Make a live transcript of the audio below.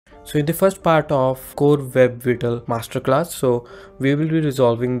So in the first part of Core Web Vital Masterclass, so we will be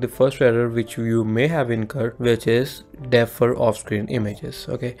resolving the first error which you may have incurred, which is def for off-screen images.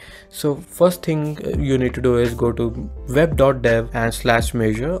 Okay, so first thing you need to do is go to web.dev and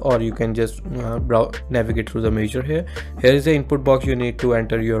 /measure, or you can just navigate through the measure here. Here is the input box. You need to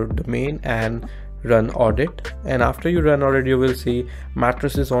enter your domain and run audit, and after you run audit you will see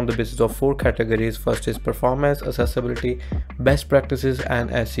matrices on the basis of 4 categories. First is performance, accessibility, best practices,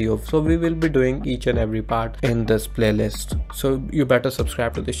 and SEO. So we will be doing each and every part in this playlist, so you better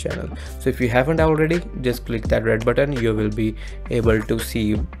subscribe to this channel. So if you haven't already, just click that red button. You will be able to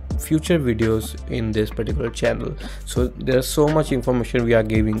see future videos in this particular channel. So there's so much information we are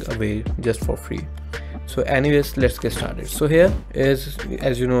giving away just for free. So anyways, let's get started. So here is,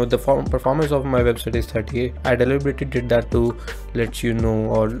 as you know, the performance of my website is 38. I deliberately did that to let you know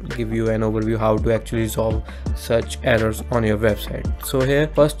or give you an overview how to actually resolve such errors on your website. So here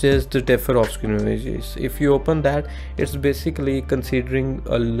first is the def for off-screen images. If you open that, it's basically considering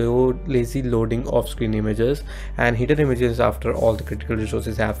a lazy loading off-screen images and hidden images after all the critical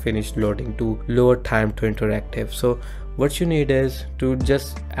resources have finished loading to lower time to interactive. So what you need is to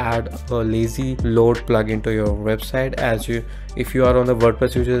just add a Lazyload plugin to your website. If you are on the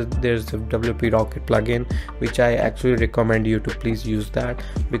WordPress user, there's the WP Rocket plugin, which I actually recommend you to please use that,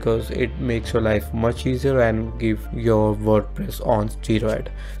 because it makes your life much easier and give your WordPress on steroid.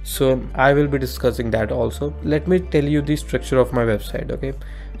 So I will be discussing that also. Let me tell you the structure of my website. Okay,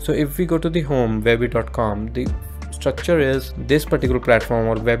 so if we go to the home webby.com, the structure is this particular platform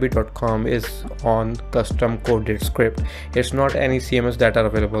or webby.com is on custom coded script. It's not any CMS that are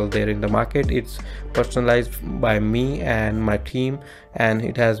available there in the market. It's personalized by me and my team, and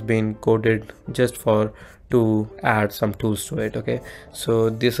it has been coded just to add some tools to it. Okay, so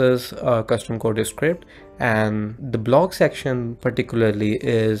this is a custom coded script, and the blog section particularly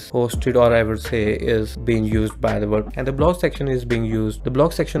is hosted, or I would say is being used by the WordPress, and the blog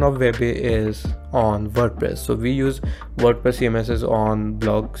section of Webby is on WordPress. So we use WordPress CMSs on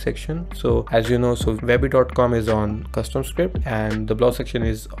blog section. So as you know, so webby.com is on custom script and the blog section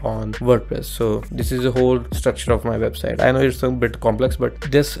is on WordPress. So this is the whole structure of my website. I know it's a bit complex, but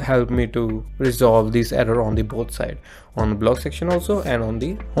this helped me to resolve this error on the both side, on the blog section also and on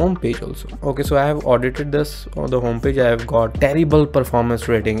the home page also. Okay, so I have audited this on the home page. I have got terrible performance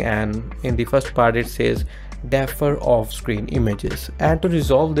rating, and in the first part it says defer off-screen images, and to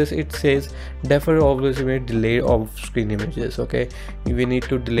resolve this it says defer off-screen delay off-screen images. Okay, we need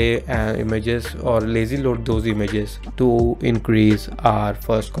to delay images or lazy load those images to increase our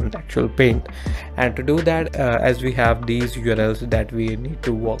first contextual paint. And to do that, as we have these URLs that we need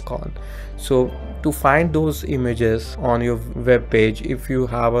to work on. So to find those images on your web page, if you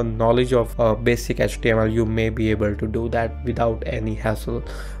have a knowledge of basic HTML, you may be able to do that without any hassle.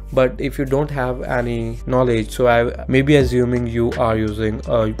 But if you don't have any knowledge, so I may be assuming you are using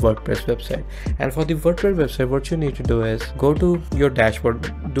a WordPress website, and for the WordPress website what you need to do is go to your dashboard,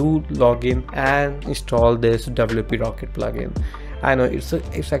 do login and install this WP Rocket plugin. I know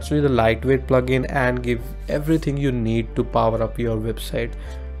it's actually the lightweight plugin and give everything you need to power up your website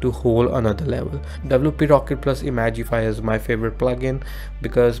to whole another level. WP Rocket plus Imagify is my favorite plugin,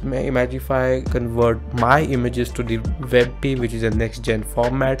 because Imagify convert my images to the WebP, which is a next gen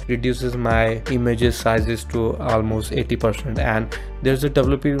format, reduces my images sizes to almost 80%. And there's a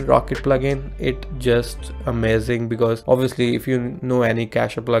WP Rocket plugin, it just amazing, because obviously if you know any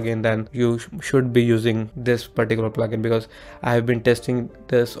cacher plugin, then you should be using this particular plugin, because I have been testing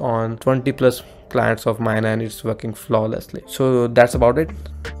this on 20 plus clients of mine and it's working flawlessly. So that's about it.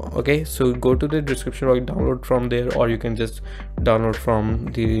 Okay, so go to the description or download from there, or you can just download from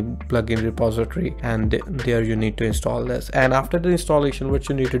the plugin repository, and there you need to install this. And after the installation, what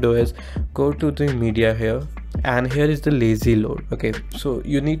you need to do is go to the media here, and here is the Lazyload. Okay, so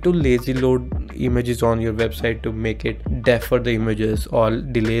you need to lazy load images on your website to make it defer the images or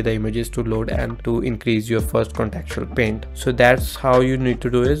delay the images to load and to increase your first contextual paint. So that's how you need to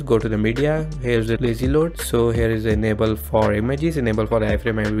do is go to the media. Here's the Lazyload. So here is enable for images, enable for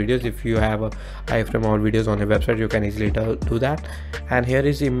iframe and videos. If you have a iframe or videos on your website, you can easily do that. And here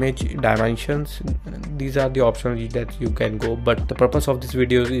is image dimensions. These are the options that you can go, but the purpose of this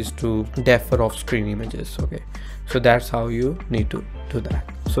video is to defer off screen images. Okay, so that's how you need to do that.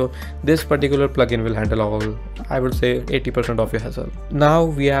 So this particular plugin will handle all, I would say 80% of your hassle. Now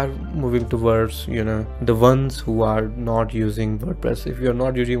we are moving towards, you know, the ones who are not using WordPress. If you're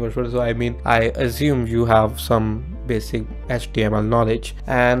not using WordPress, so I mean, I assume you have some basic HTML knowledge.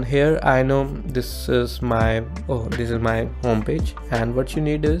 And here I know this is my home page, and what you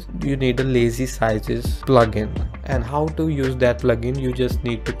need is you need a LazySizes plugin. And how to use that plugin, you just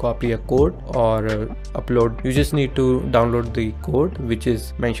need to copy a code or upload, you just need to download the code which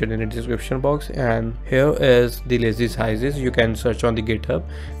is mentioned in the description box. And here is the LazySizes, you can search on the GitHub,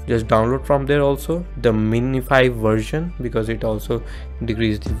 just download from there also the minify version, because it also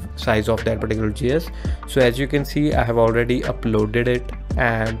decrease the size of that particular JS. So as you can see, I have already uploaded it,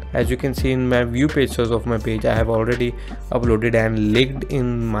 and as you can see in my view page source of my page, I have already uploaded and linked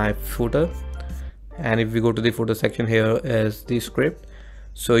in my footer. And if we go to the footer section, here is the script,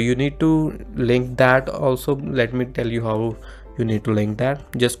 so you need to link that also. Let me tell you how you need to link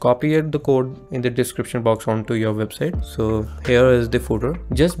that. Just copy the code in the description box onto your website. So here is the footer.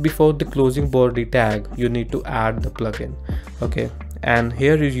 Just before the closing body tag, you need to add the plugin. Okay, and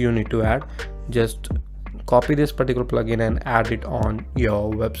here is you need to add, just copy this particular plugin and add it on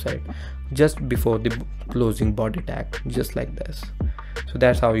your website just before the closing body tag, just like this. So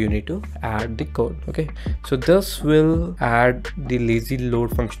that's how you need to add the code. Okay, so this will add the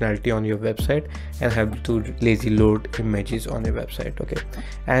Lazyload functionality on your website and help to Lazyload images on your website. Okay,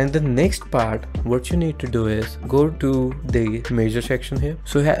 and the next part, what you need to do is go to the measure section here.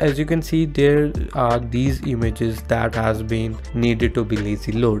 So as you can see, there are these images that has been needed to be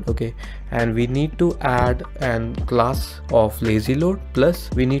Lazyload. Okay, and we need to add an class of Lazyload, plus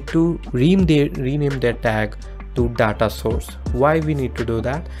we need to rename that tag to data source. Why we need to do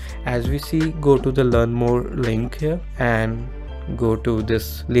that? As we see, go to the learn more link here and go to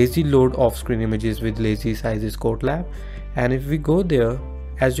this Lazyload off-screen images with LazySizes code lab. And if we go there,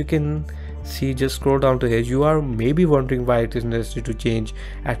 as you can see, just scroll down to here, you are maybe wondering why it is necessary to change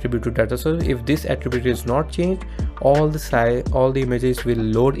attribute to data source. If this attribute is not changed, all the images will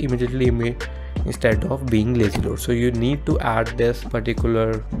load immediately instead of being Lazyload. So you need to add this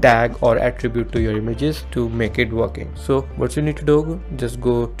particular tag or attribute to your images to make it working. So what you need to do, just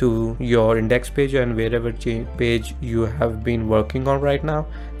go to your index page and wherever page you have been working on right now.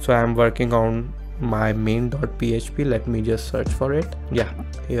 So I'm working on my main.php. Let me just search for it. Yeah,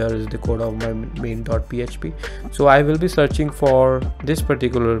 here is the code of my main.php. So I will be searching for this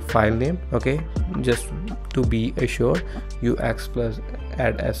particular file name. Okay, just to be assured, ux plus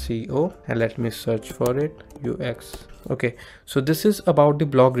add SEO, and let me search for it, ux. Okay, so this is about the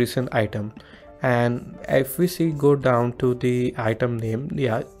blog recent item. And if we see, go down to the item name,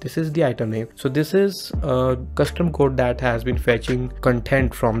 yeah, this is the item name. So this is a custom code that has been fetching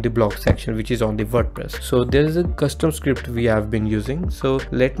content from the blog section, which is on the WordPress. So there is a custom script we have been using. So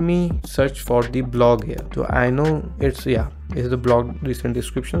let me search for the blog here. So I know it's, yeah, is the blog recent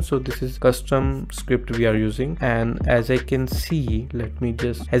description. So this is custom script we are using, and as I can see,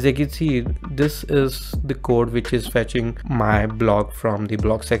 this is the code which is fetching my blog from the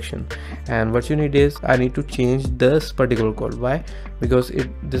blog section. And what you need is, I need to change this particular code. Why? Because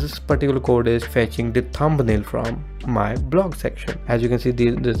this particular code is fetching the thumbnail from my blog section. As you can see,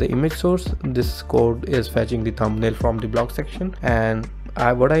 there's the image source. This code is fetching the thumbnail from the blog section, and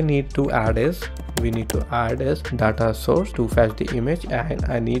what I need to add is, we need to add is data source to fetch the image, and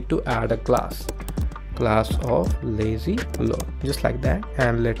I need to add a class of Lazyload, just like that.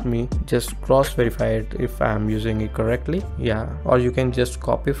 And let me just cross verify it if I'm using it correctly. Yeah, or you can just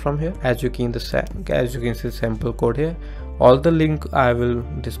copy from here. As you can see, sample code here. All the link I will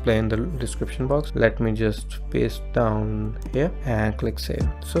display in the description box. Let me just paste down here and click save.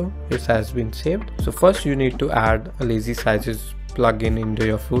 So it has been saved. So first you need to add a LazySizes plugin into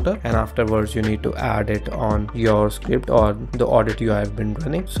your footer, and afterwards you need to add it on your script or the audit you have been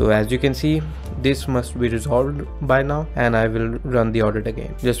running. So as you can see, this must be resolved by now, and I will run the audit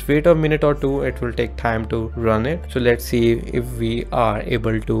again. Just wait a minute or two, it will take time to run it. So let's see if we are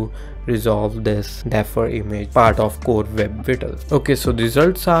able to resolve this defer image part of core web vital. Okay, so the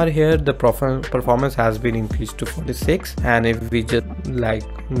results are here. The performance has been increased to 46, and if we just like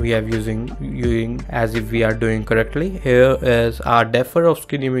we are using as if we are doing correctly, here is our defer of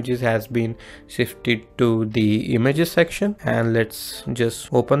skin images has been shifted to the images section, and let's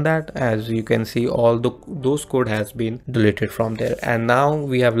just open that. As you can see, all those code has been deleted from there, and now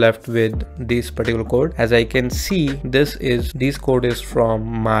we have left with this particular code. As I can see, this code is from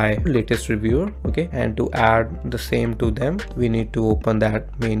my latest reviewer. Okay, and to add the same to them, we need to open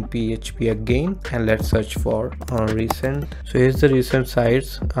that main PHP again, and let's search for recent. So here's the recent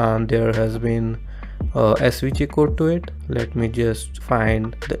sites, and there has been SVG code to it. Let me just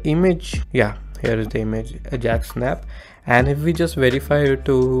find the image. Yeah, here is the image, Ajax snap. And if we just verify it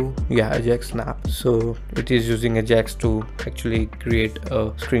to, yeah, Ajax snap, so it is using Ajax to actually create a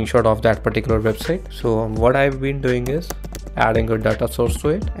screenshot of that particular website. So what I've been doing is adding a data source to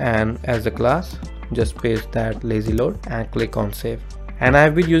it, and as a class just paste that Lazyload and click on save. and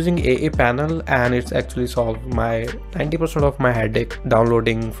I've been using AA panel, and it's actually solved my 90% of my headache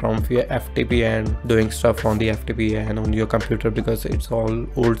downloading from FTP and doing stuff on the FTP and on your computer, because it's all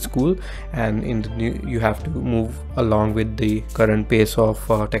old school, and in the new you have to move along with the current pace of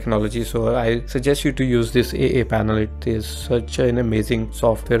technology. So I suggest you to use this AA panel. It is such an amazing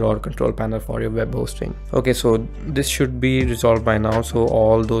software or control panel for your web hosting. Okay, so this should be resolved by now, so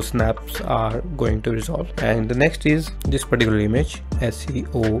all those snaps are going to resolve. And the next is this particular image,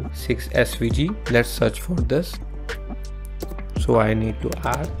 SEO6 SVG. Let's search for this. So I need to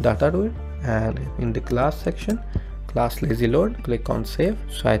add data to it, and in the class section, class Lazyload, click on save.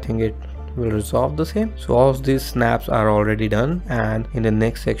 So I think it will resolve the same. So all these snaps are already done, and in the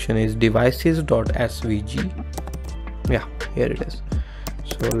next section is devices.svg. Yeah, here it is.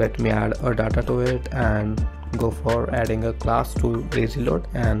 So let me add a data to it and go for adding a class to Lazyload,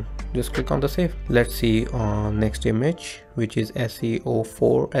 and just click on the save. Let's see on next image, which is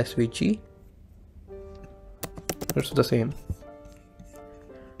SEO4 SVG. It's the same.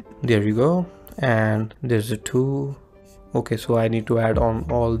 There you go. And there's a 2. Okay, so I need to add on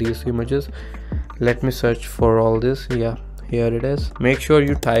all these images. Let me search for all this. Yeah, here it is. Make sure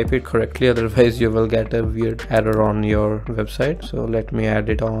you type it correctly, otherwise you will get a weird error on your website. So let me add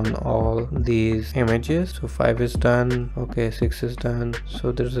it on all these images. So 5 is done. Okay, 6 is done.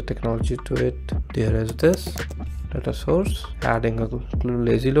 So there's a technology to it. There is this data source, adding a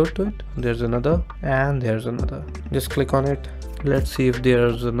Lazyload to it. There's another, and there's another. Just click on it. Let's see if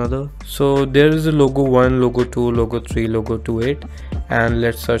there's another. So there is a logo 1, logo 2, logo 3, logo 28, and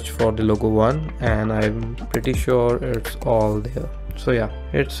let's search for the logo 1, and I'm pretty sure it's all there. So yeah,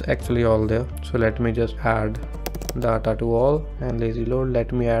 it's actually all there. So let me just add data to all and Lazyload.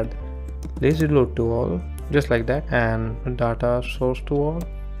 Let me add Lazyload to all, just like that, and data source to all.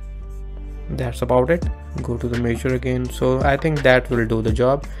 That's about it. Go to the measure again. So I think that will do the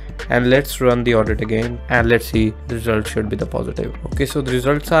job, and let's run the audit again, and let's see, the result should be the positive. Okay, so the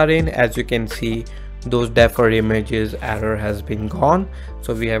results are in. As you can see, those deferred images error has been gone.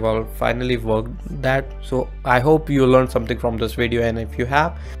 So we have all finally worked that. So I hope you learned something from this video, and if you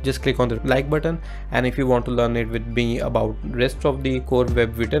have, just click on the like button. And if you want to learn it with me about rest of the core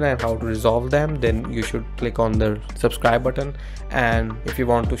web vital and how to resolve them, then you should click on the subscribe button. And if you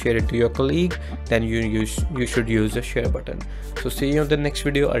want to share it to your colleague, then you should use the share button. So see you on the next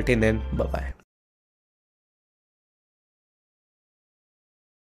video. Until then, bye bye.